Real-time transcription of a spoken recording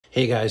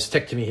Hey guys,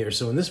 Tech Timmy here.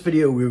 So in this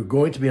video, we're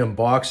going to be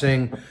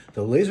unboxing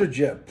the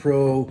LaserJet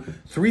Pro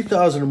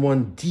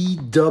 3001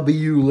 DW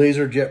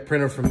LaserJet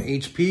printer from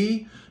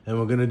HP, and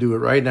we're gonna do it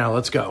right now.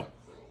 Let's go.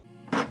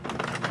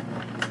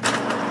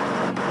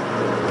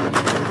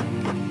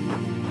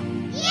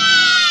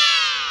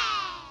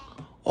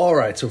 All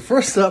right, so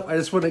first up, I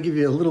just want to give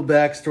you a little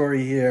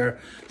backstory here.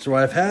 So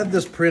I've had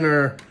this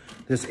printer,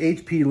 this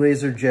HP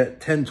LaserJet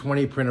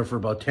 1020 printer for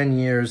about 10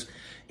 years,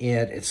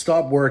 and it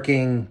stopped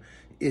working.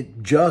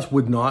 It just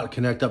would not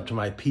connect up to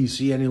my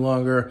PC any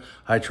longer.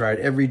 I tried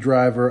every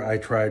driver, I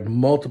tried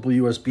multiple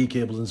USB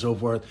cables and so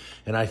forth,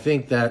 and I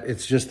think that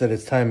it's just that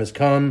its time has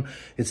come.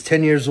 It's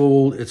 10 years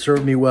old, it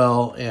served me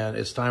well, and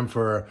it's time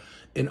for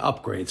an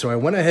upgrade. So I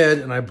went ahead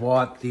and I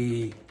bought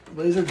the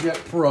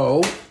LaserJet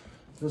Pro,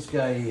 this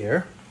guy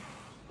here.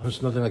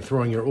 There's nothing like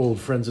throwing your old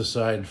friends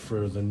aside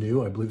for the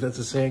new. I believe that's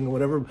a saying or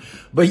whatever.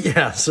 But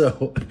yeah,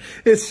 so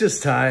it's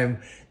just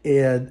time.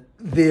 And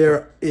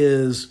there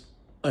is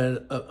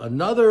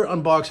another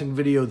unboxing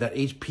video that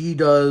HP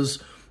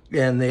does,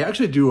 and they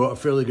actually do a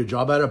fairly good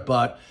job at it,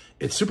 but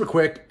it's super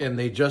quick, and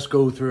they just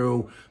go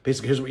through,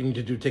 basically, here's what you need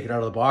to do to take it out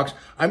of the box.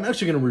 I'm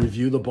actually going to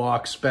review the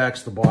box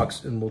specs, the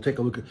box, and we'll take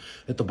a look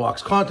at the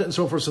box content and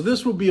so forth. So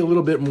this will be a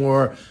little bit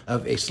more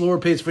of a slower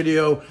paced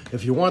video.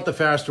 If you want the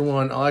faster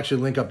one, I'll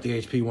actually link up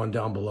the HP one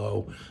down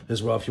below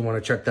as well if you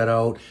want to check that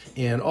out.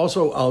 And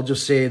also, I'll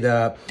just say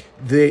that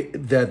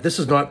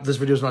this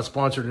video is not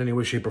sponsored in any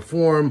way, shape, or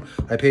form.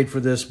 I paid for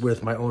this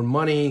with my own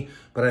money,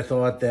 but I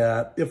thought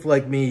that if,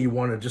 like me, you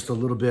wanted just a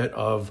little bit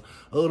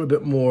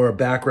more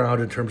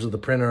background in terms of the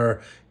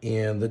printer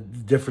and the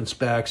different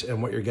specs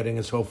and what you're getting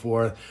and so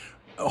forth,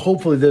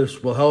 hopefully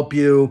this will help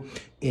you.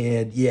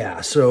 And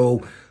yeah,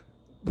 so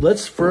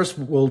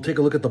we'll take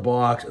a look at the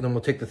box, and then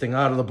we'll take the thing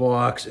out of the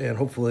box, and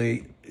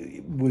hopefully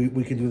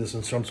we can do this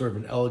in some sort of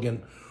an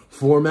elegant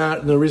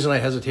format. And the reason I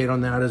hesitate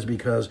on that is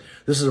because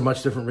this is a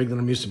much different rig than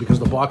I'm used to, because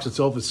the box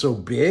itself is so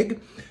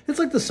big. It's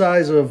like the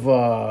size of,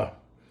 oh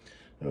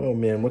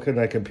man, what can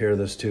I compare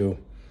this to?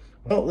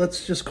 Well,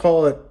 let's just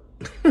call it,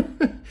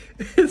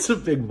 it's a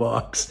big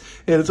box,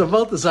 and it's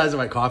about the size of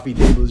my coffee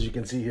table, as you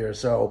can see here.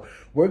 So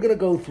we're going to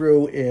go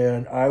through,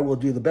 and I will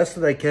do the best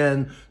that I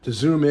can to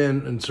zoom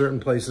in certain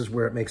places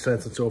where it makes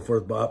sense and so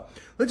forth. But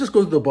let's just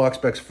go through the box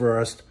specs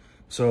first.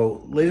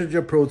 So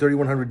LaserJet Pro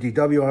 3100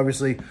 DW,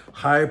 obviously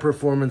high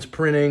performance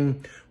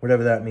printing,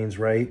 whatever that means,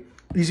 right?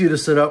 Easy to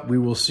set up. We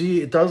will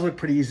see. It does look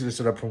pretty easy to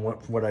set up from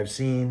what I've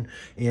seen.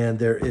 And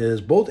there is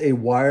both a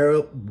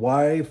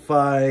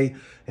Wi-Fi,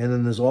 and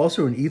then there's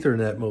also an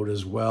Ethernet mode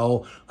as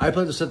well. I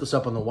plan to set this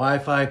up on the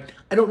Wi-Fi.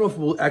 I don't know if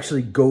we'll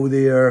actually go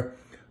there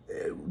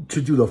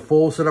to do the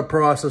full setup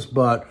process,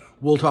 but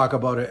we'll talk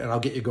about it, and I'll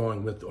get you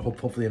going with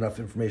hopefully enough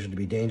information to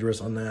be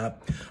dangerous on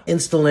that.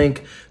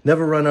 Instalink,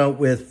 never run out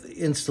with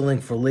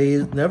Instalink for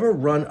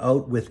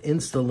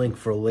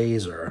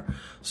laser.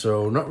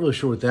 So not really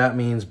sure what that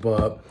means,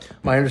 but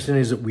my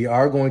understanding is that we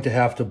are going to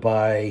have to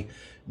buy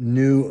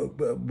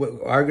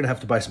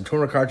some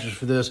toner cartridges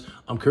for this.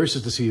 I'm curious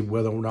as to see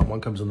whether or not one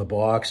comes in the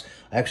box.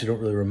 I actually don't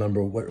really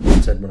remember what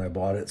it said when I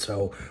bought it,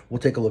 so we'll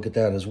take a look at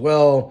that as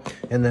well.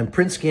 And then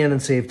print, scan,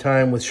 and save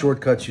time with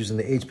shortcuts using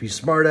the HP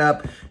Smart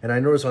app. And I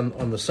notice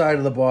on the side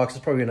of the box,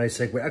 it's probably a nice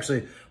segue.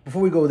 Actually,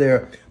 before we go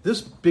there,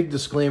 this big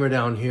disclaimer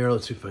down here,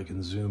 let's see if I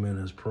can zoom in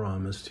as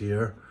promised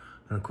here.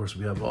 And of course,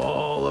 we have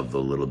all of the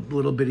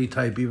little bitty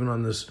type, even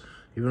on this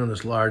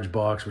large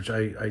box, which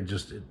I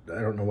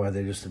don't know why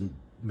they just didn't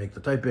make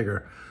the type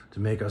bigger to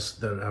make us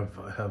that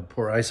have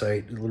poor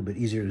eyesight a little bit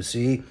easier to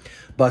see.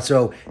 But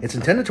so it's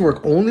intended to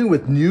work only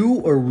with new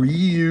or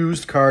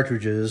reused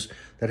cartridges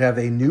that have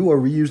a new or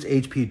reused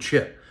HP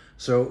chip.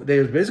 So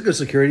there's basically a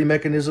security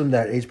mechanism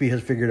that HP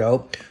has figured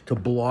out to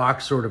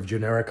block sort of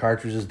generic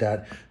cartridges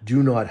that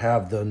do not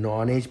have the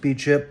non-HP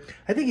chip.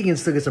 I think you can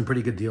still get some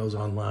pretty good deals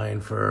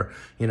online for,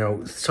 you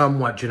know,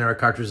 somewhat generic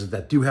cartridges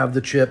that do have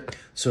the chip.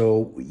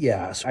 So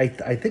yeah, so I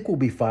think we'll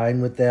be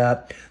fine with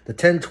that. The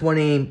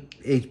 1020,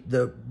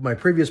 my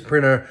previous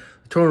printer,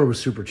 the toner was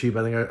super cheap.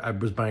 I think I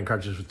was buying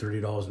cartridges for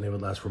 $30 and they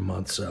would last for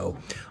months. So,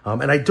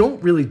 and I don't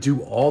really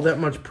do all that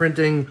much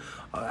printing.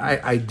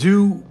 I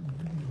do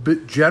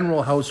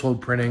general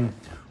household printing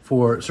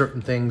for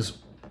certain things,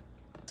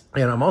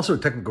 and I'm also a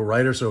technical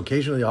writer, so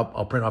occasionally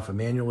I'll print off a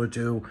manual or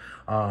two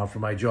for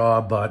my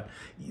job, but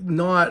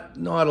not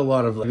a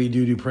lot of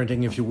heavy-duty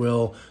printing, if you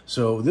will.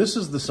 So this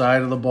is the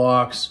side of the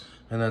box,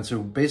 and then so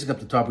basically up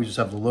the top we just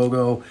have the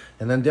logo,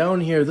 and then down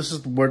here this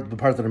is the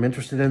part that I'm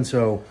interested in.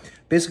 So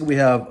basically we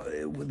have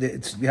the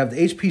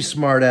HP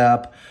Smart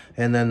app,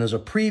 and then there's a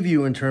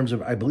preview in terms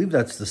of, I believe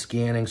that's the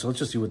scanning. So let's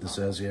just see what this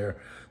says here.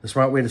 The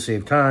smart way to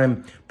save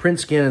time, print,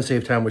 scan, and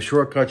save time with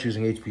shortcuts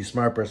using HP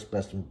Smart,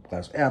 best in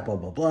class app, blah,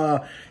 blah,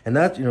 blah. And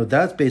that, you know,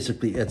 that's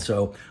basically it.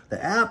 So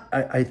the app,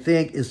 I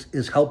think,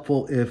 is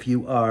helpful if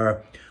you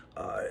are,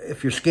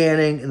 if you're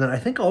scanning. And then I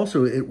think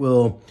also it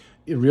will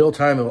in real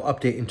time, it will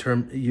update in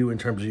terms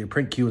of your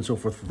print queue and so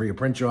forth for your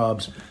print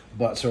jobs.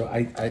 But so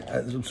I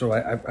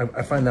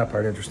find that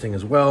part interesting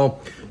as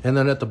well. And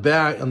then at the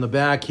back, on the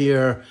back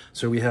here,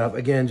 so we have,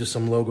 again, just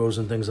some logos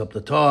and things up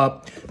the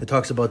top. It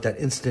talks about that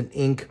instant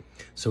ink.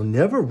 So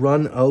never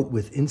run out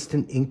with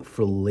instant ink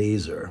for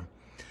laser.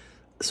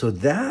 So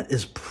that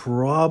is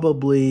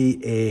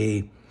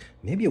probably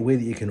maybe a way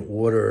that you can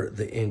order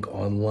the ink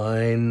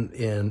online,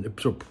 and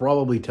it sort of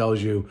probably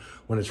tells you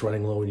when it's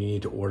running low and you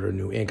need to order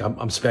new ink.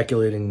 I'm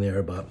speculating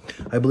there, but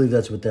I believe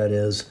that's what that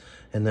is.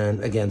 And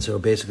then again, so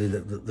basically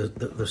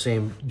the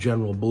same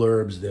general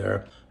blurbs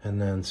there.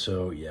 And then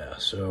so, yeah,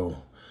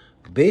 so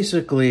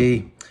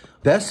basically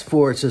best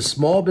for, it says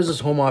small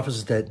business home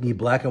offices that need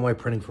black and white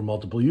printing for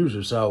multiple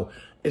users. So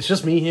it's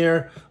just me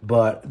here,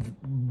 but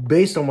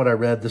based on what I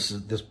read,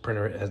 this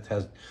printer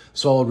has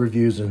solid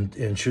reviews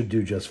and should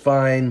do just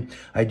fine.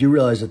 I do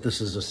realize that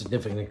this is a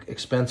significant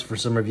expense for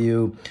some of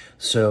you,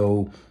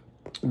 so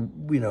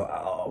you know,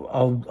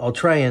 I'll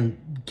try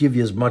and give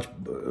you as much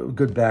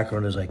good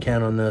background as I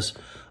can on this.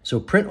 So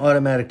print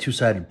automatic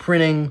two-sided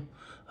printing.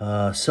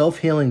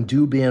 Self-healing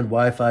dual-band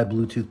Wi-Fi,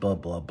 Bluetooth, blah,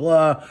 blah,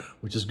 blah,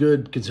 which is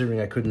good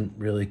considering I couldn't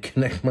really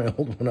connect my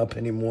old one up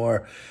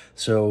anymore.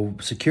 So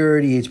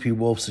security, HP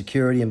Wolf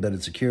security,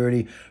 embedded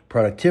security,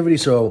 productivity.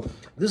 So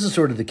this is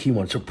sort of the key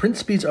one. So print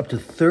speeds up to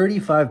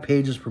 35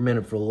 pages per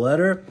minute for the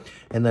letter,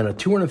 and then a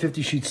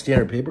 250 sheet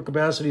standard paper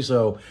capacity.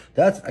 So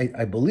that's,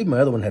 I believe my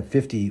other one had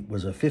 50,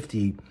 was a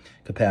 50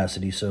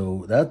 capacity.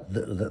 So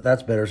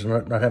that's better. So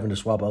not having to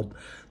swap out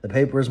the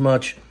paper as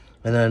much.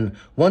 And then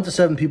 1 to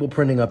 7 people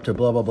printing up to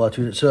blah, blah, blah.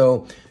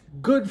 So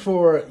good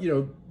for, you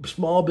know,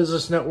 small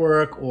business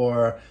network,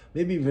 or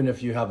maybe even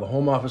if you have a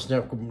home office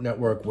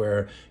network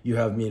where you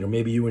have, you know,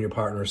 maybe you and your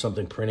partner or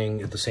something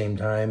printing at the same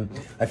time.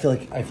 I feel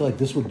like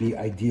this would be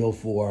ideal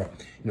for,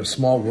 you know,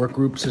 small work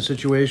groups and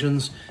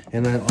situations.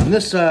 And then on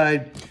this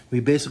side,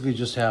 we basically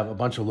just have a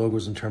bunch of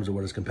logos in terms of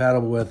what it's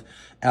compatible with.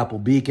 Apple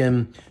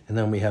Beacon, and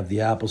then we have the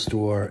Apple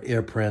Store,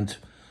 AirPrint,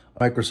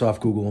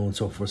 Microsoft, Google, and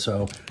so forth.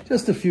 So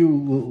just a few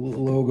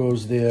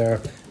logos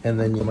there. And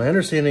then my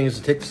understanding is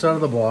to take this out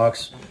of the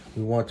box.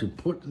 We want to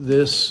put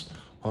this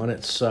on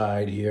its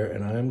side here,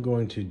 and I'm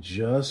going to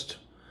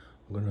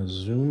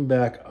zoom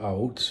back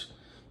out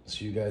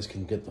so you guys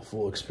can get the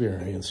full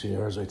experience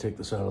here as I take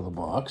this out of the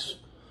box.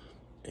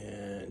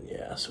 And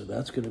yeah, so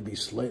that's going to be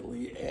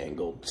slightly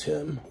angled,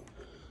 Tim.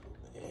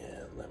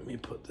 And let me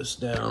put this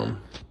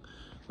down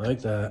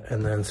like that.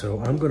 And then so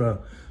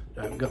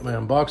I've got my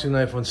unboxing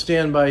knife on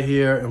standby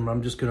here, and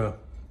I'm just gonna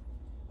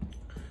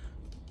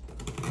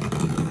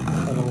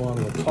cut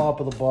along the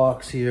top of the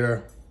box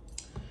here.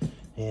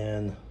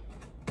 And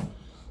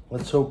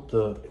let's hope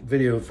the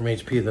video from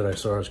HP that I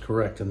saw is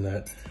correct and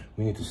that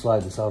we need to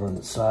slide this out on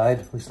its side.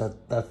 At least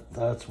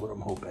that's what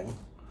I'm hoping.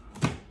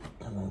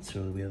 And then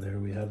so there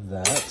we have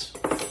that.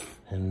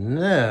 And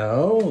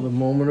now the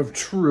moment of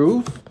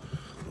truth.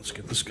 Let's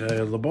get this guy out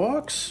of the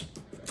box.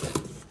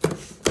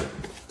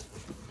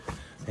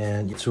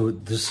 And so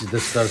this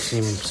does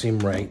seem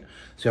right.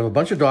 So you have a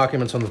bunch of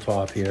documents on the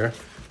top here.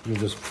 You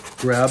can just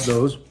grab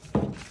those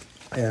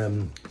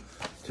and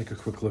take a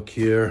quick look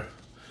here.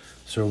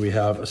 So we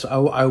have,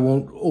 so I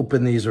won't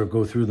open these or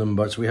go through them,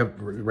 but so we have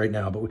right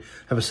now, but we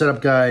have a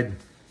setup guide,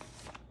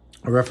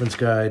 a reference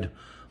guide,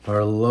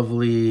 our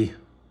lovely,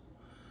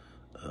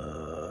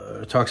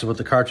 it talks about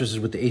the cartridges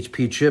with the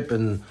HP chip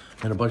and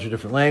a bunch of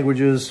different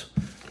languages.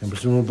 And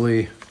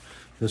presumably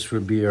this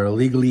would be our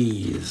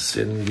legalese,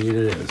 indeed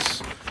it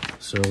is.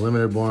 So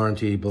limited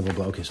warranty, blah, blah,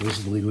 blah. Okay, so this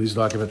is the legalese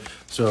document.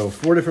 So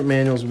 4 different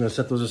manuals. I'm gonna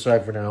set those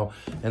aside for now.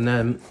 And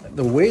then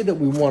the way that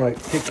we wanna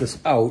take this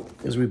out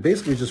is we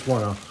basically just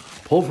wanna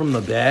pull from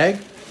the bag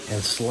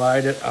and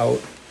slide it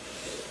out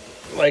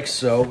like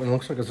so. And it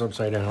looks like it's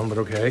upside down, but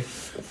okay.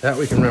 That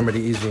we can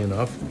remedy easy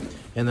enough.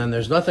 And then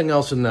there's nothing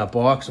else in that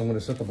box. I'm gonna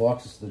set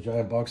the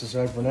giant box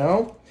aside for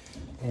now.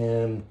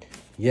 And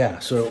yeah,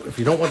 so if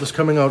you don't want this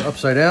coming out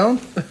upside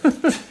down,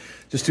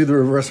 just do the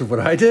reverse of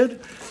what I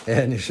did,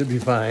 and you should be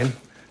fine.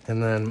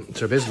 And then,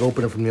 so basically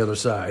open it from the other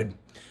side.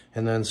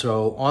 And then,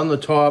 so on the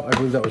top, I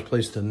believe that was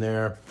placed in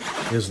there,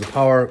 is the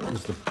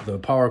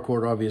power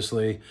cord,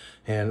 obviously.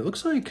 And it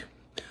looks like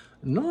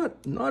not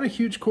a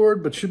huge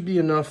cord, but should be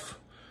enough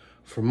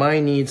for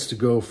my needs to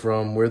go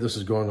from where this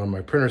is going on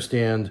my printer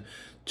stand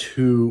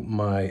to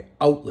my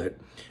outlet.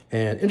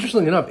 And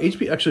interestingly enough,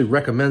 HP actually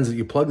recommends that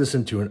you plug this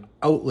into an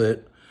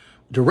outlet,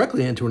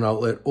 directly into an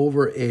outlet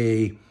over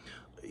a,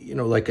 you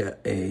know, like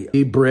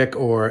a brick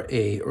or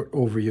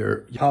over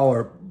your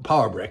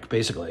power brick,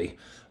 basically.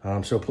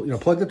 So you know,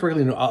 plug that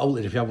directly into an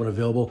outlet if you have one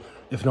available.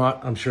 If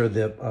not, I'm sure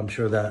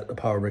that a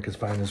power brick is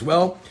fine as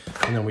well.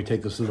 And then we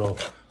take this little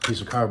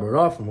piece of cardboard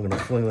off, and we're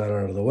gonna fling that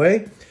out of the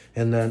way.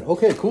 And then,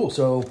 okay, cool.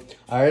 So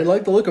I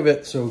like the look of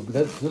it. So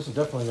this is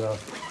definitely gonna.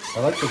 I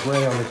like the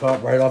gray on the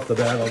top right off the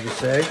bat, I'll just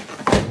say.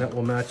 And that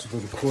will match the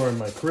decor in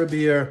my crib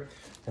here.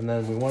 And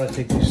then we want to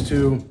take these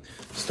two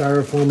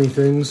styrofoamy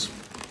things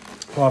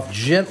off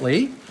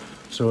gently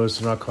so as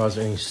to not cause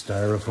any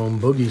styrofoam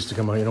boogies to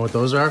come out. You know what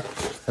those are?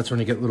 That's when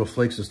you get little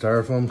flakes of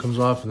styrofoam comes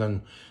off, and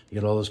then you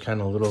get all those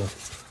kind of little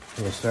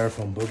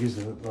styrofoam boogies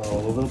that are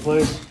all over the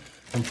place.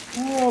 And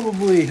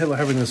probably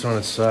having this on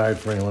its side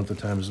for any length of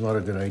time is not a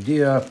good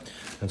idea.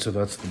 And so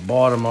that's the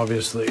bottom,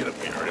 obviously, that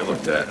we already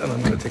looked at. And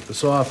I'm going to take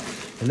this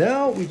off. And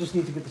now we just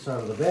need to get this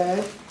out of the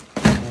bag.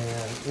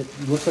 And it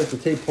looks like the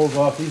tape pulls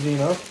off easy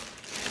enough.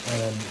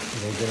 And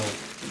we're going to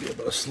be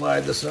able to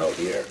slide this out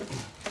here.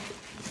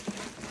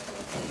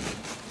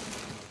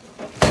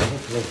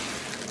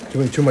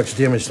 Doing too much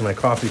damage to my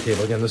coffee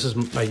table. Again, this is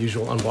my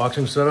usual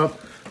unboxing setup.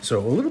 So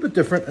a little bit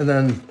different. And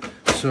then,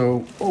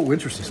 oh,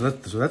 interesting. So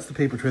that's the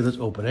paper tray that's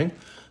opening.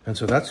 And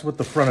so that's what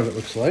the front of it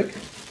looks like.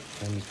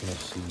 I'm just going to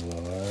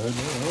slide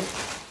it out.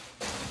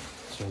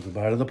 So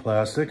goodbye to the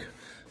plastic.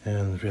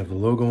 And we have the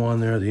logo on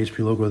there, the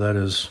HP logo. That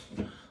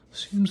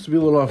seems to be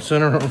a little off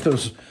center. I don't know if that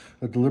was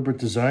a deliberate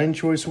design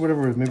choice or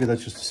whatever. Or maybe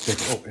that's just a stick.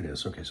 Oh, it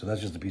is. Okay, so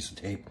that's just a piece of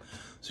tape.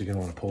 So you're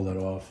going to want to pull that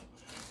off.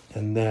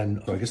 And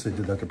then, I guess they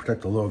did that to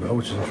protect the logo,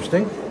 which is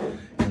interesting.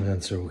 And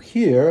then, so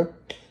here,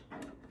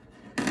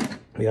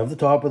 we have the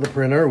top of the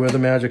printer where the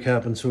magic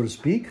happens, so to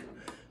speak.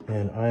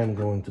 And I am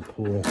going to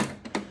pull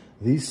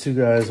these two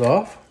guys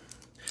off.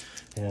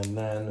 And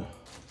then,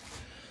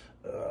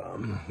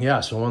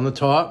 yeah, so on the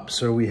top,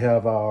 so we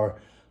have our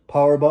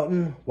power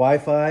button,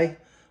 Wi-Fi.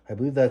 I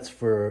believe that's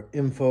for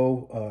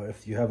info.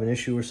 If you have an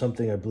issue or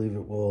something, I believe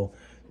it will,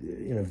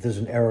 you know, if there's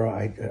an error,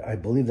 I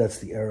believe that's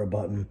the error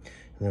button.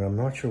 And then I'm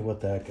not sure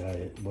what that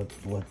guy, what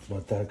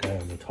that guy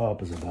on the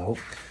top is about.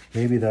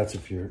 Maybe that's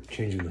if you're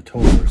changing the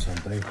toner or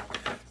something.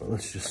 But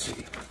let's just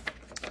see.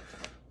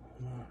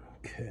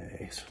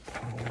 Okay, so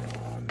power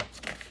on.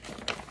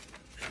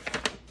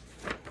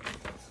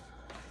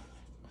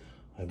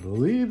 I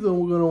believe that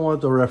we're going to want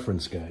the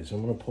reference guide. So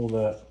I'm going to pull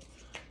that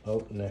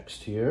out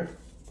next here.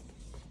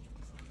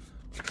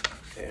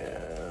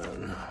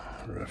 And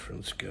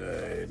reference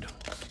guide.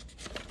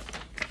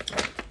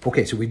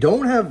 Okay, so we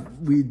don't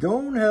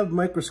have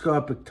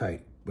microscopic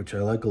type, which I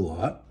like a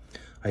lot.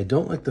 I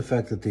don't like the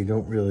fact that they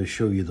don't really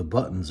show you the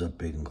buttons up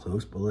big and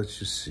close, but let's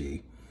just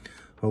see.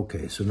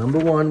 Okay, so number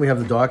one, we have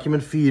the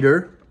document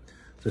feeder.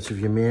 That's if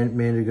you're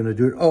manually going to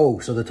do it. Oh,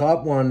 so the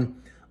top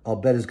one, I'll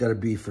bet is got to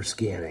be for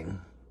scanning.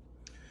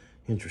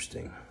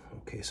 Interesting.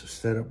 Okay, so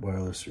set up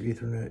wireless or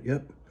Ethernet.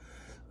 Yep.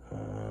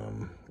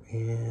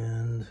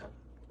 And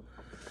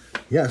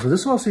yeah, so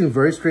this all seems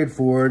very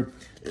straightforward.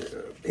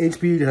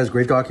 HP has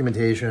great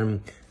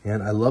documentation,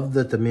 and I love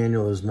that the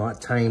manual is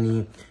not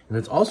tiny, and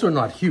it's also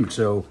not huge.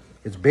 So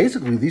it's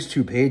basically these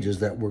 2 pages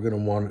that we're going to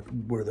want,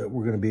 that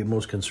we're going to be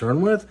most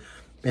concerned with.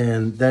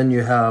 And then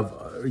you have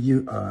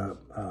a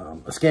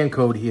scan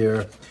code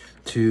here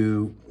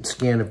to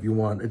scan if you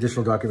want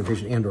additional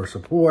documentation and or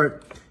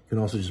support. You can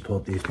also just pull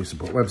up the HP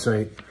support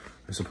website,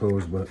 I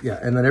suppose. But yeah,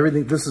 and then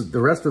everything,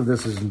 the rest of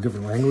this is in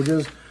different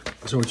languages.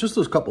 So it's just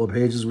those couple of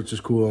pages, which is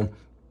cool.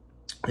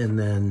 And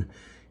then,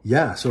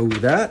 yeah, so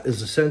that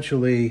is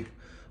essentially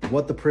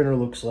what the printer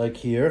looks like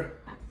here.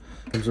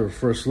 Here's our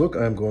first look.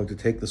 I'm going to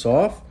take this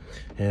off.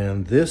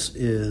 And this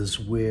is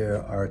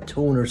where our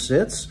toner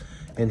sits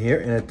in here.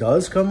 And it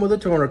does come with a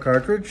toner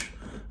cartridge.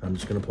 I'm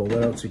just going to pull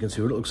that out so you can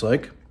see what it looks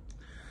like.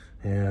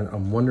 And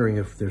I'm wondering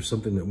if there's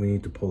something that we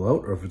need to pull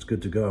out or if it's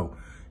good to go.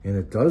 And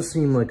it does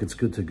seem like it's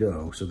good to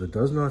go. So there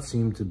does not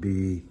seem to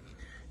be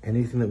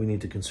anything that we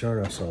need to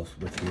concern ourselves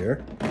with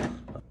here.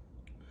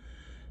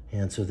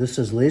 And so this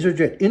says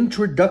LaserJet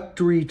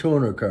introductory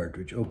toner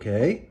cartridge.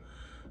 Okay.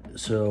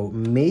 So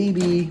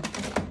maybe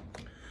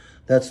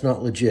that's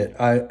not legit.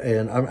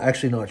 And I'm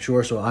actually not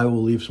sure. So I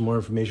will leave some more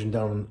information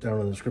down in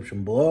the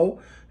description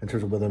below in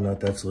terms of whether or not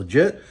that's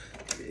legit.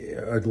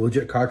 A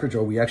legit cartridge,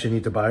 or we actually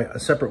need to buy a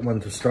separate one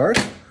to start.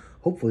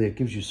 Hopefully it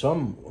gives you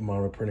some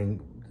amount of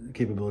printing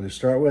capability to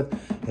start with.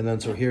 And then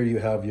so here you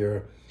have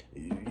your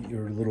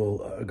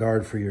little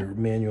guard for your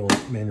manual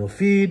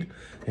feed.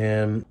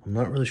 And I'm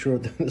not really sure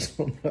what that is,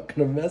 so I'm not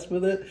gonna mess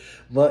with it.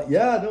 But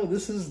yeah, no,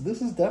 this is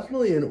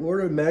definitely an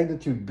order of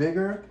magnitude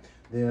bigger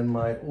than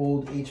my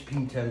old HP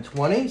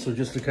 1020. So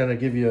just to kind of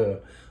give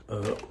you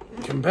a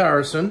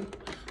comparison.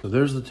 So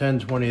there's the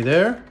 1020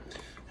 there.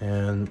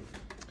 And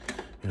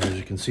you know, as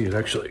you can see,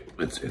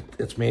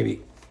 it's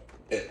maybe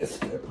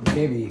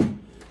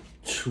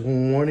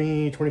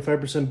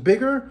 20-25%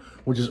 bigger,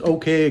 which is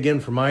okay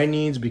again for my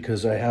needs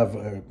because I have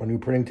a new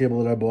printing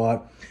table that I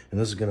bought, and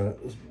this is gonna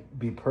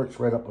be perched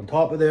right up on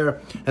top of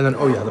there. And then,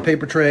 oh yeah, the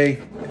paper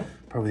tray,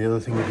 probably the other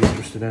thing you'd be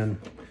interested in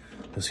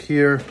is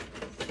here.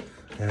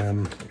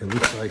 It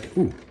looks like,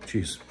 ooh,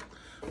 geez,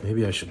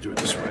 maybe I should do it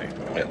this way.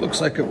 It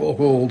looks like it will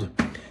hold,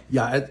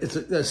 yeah, it's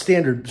a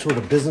standard sort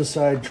of business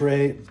size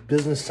tray.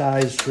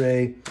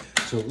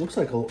 So it looks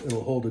like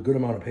it'll hold a good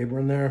amount of paper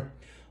in there,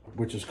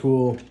 which is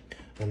cool.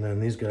 And then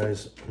these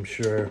guys, I'm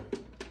sure.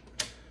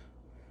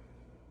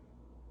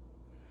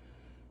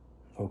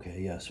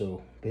 Okay, yeah,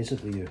 so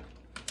basically you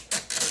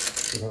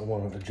don't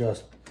want to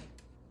adjust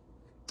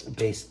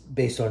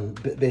based on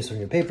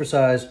your paper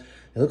size.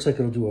 It looks like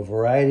it'll do a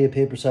variety of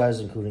paper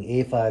sizes, including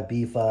A5,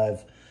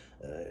 B5,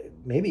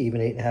 maybe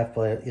even 8.5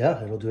 by,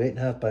 yeah, it'll do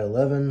 8.5 by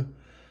 11.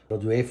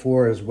 It'll do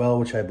A4 as well,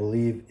 which I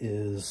believe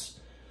is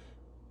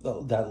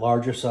that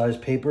larger size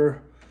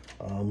paper,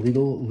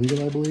 legal,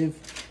 I believe.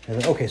 And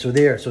then, okay, so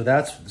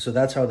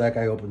that's how that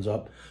guy opens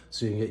up.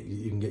 So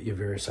you can get your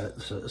various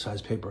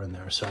size paper in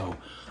there. So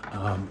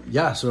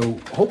yeah, so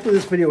hopefully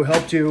this video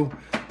helped you.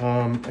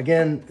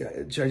 Again,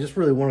 I just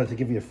really wanted to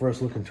give you a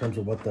first look in terms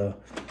of what the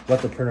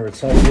printer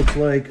itself looks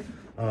like.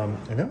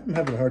 And now I'm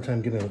having a hard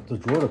time getting the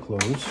drawer to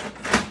close,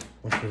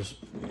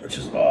 which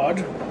is odd.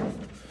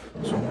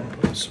 So I'm gonna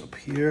put this up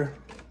here.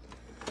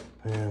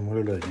 And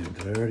what did I do?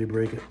 Did I already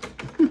break it?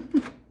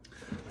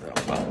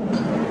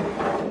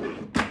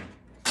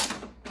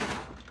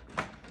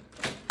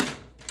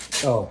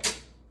 Oh.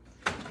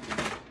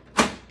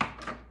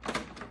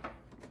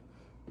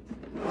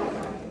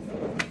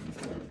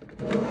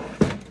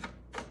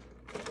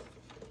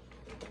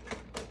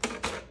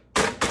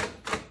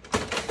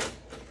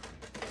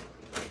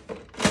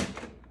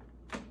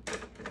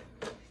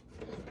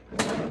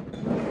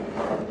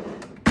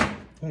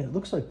 It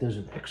looks like there's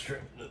an extra,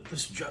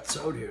 this juts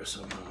out here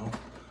somehow.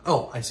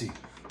 Oh, I see.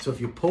 So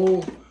if you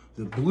pull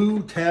the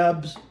blue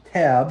tab,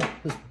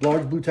 this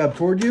large blue tab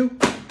toward you,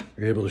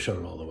 you're able to shut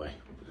it all the way.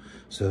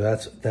 So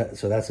that's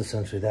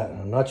essentially that in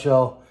a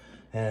nutshell.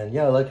 And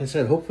yeah, like I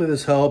said, hopefully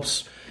this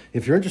helps.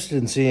 If you're interested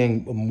in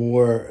seeing a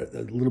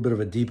little bit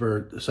of a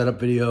deeper setup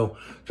video,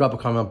 drop a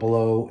comment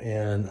below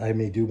and I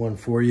may do one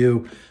for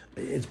you.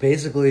 It's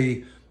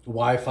basically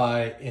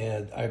Wi-Fi,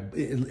 and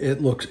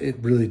it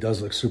really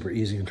does look super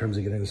easy in terms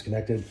of getting this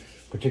connected,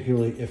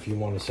 particularly if you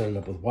want to set it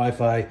up with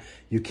Wi-Fi.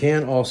 You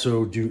can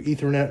also do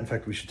Ethernet. In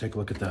fact, we should take a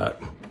look at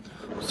that.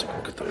 Let's take a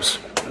look at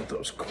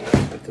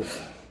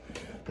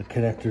the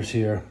connectors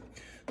here.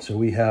 So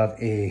we have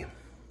a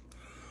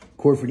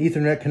cord for an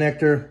Ethernet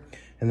connector,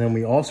 and then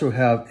we also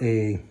have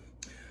I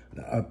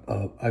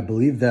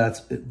believe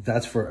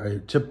that's for a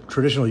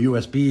traditional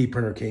USB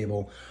printer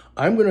cable.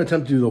 I'm going to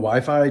attempt to do the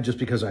Wi-Fi just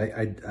because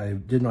I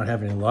did not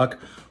have any luck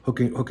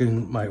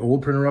hooking my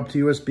old printer up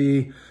to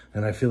USB,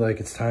 and I feel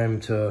like it's time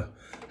to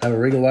have a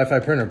regular Wi-Fi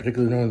printer,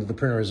 particularly knowing that the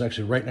printer is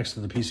actually right next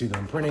to the PC that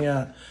I'm printing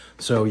at.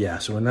 So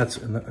yeah, and that's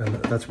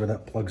where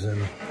that plugs in,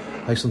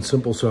 nice and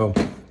simple. So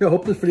yeah,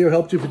 hope this video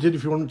helped you. If it did,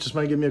 if you want to just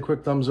mind give me a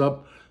quick thumbs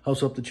up,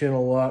 helps up the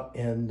channel a lot,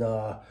 and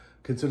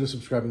consider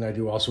subscribing. I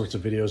do all sorts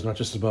of videos, not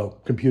just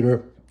about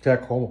computer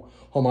tech, home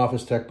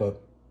office tech,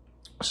 but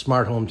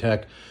smart home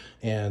tech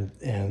and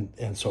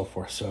so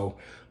forth. So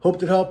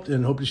hope it helped,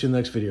 and hope to see you in the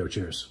next video.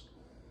 Cheers.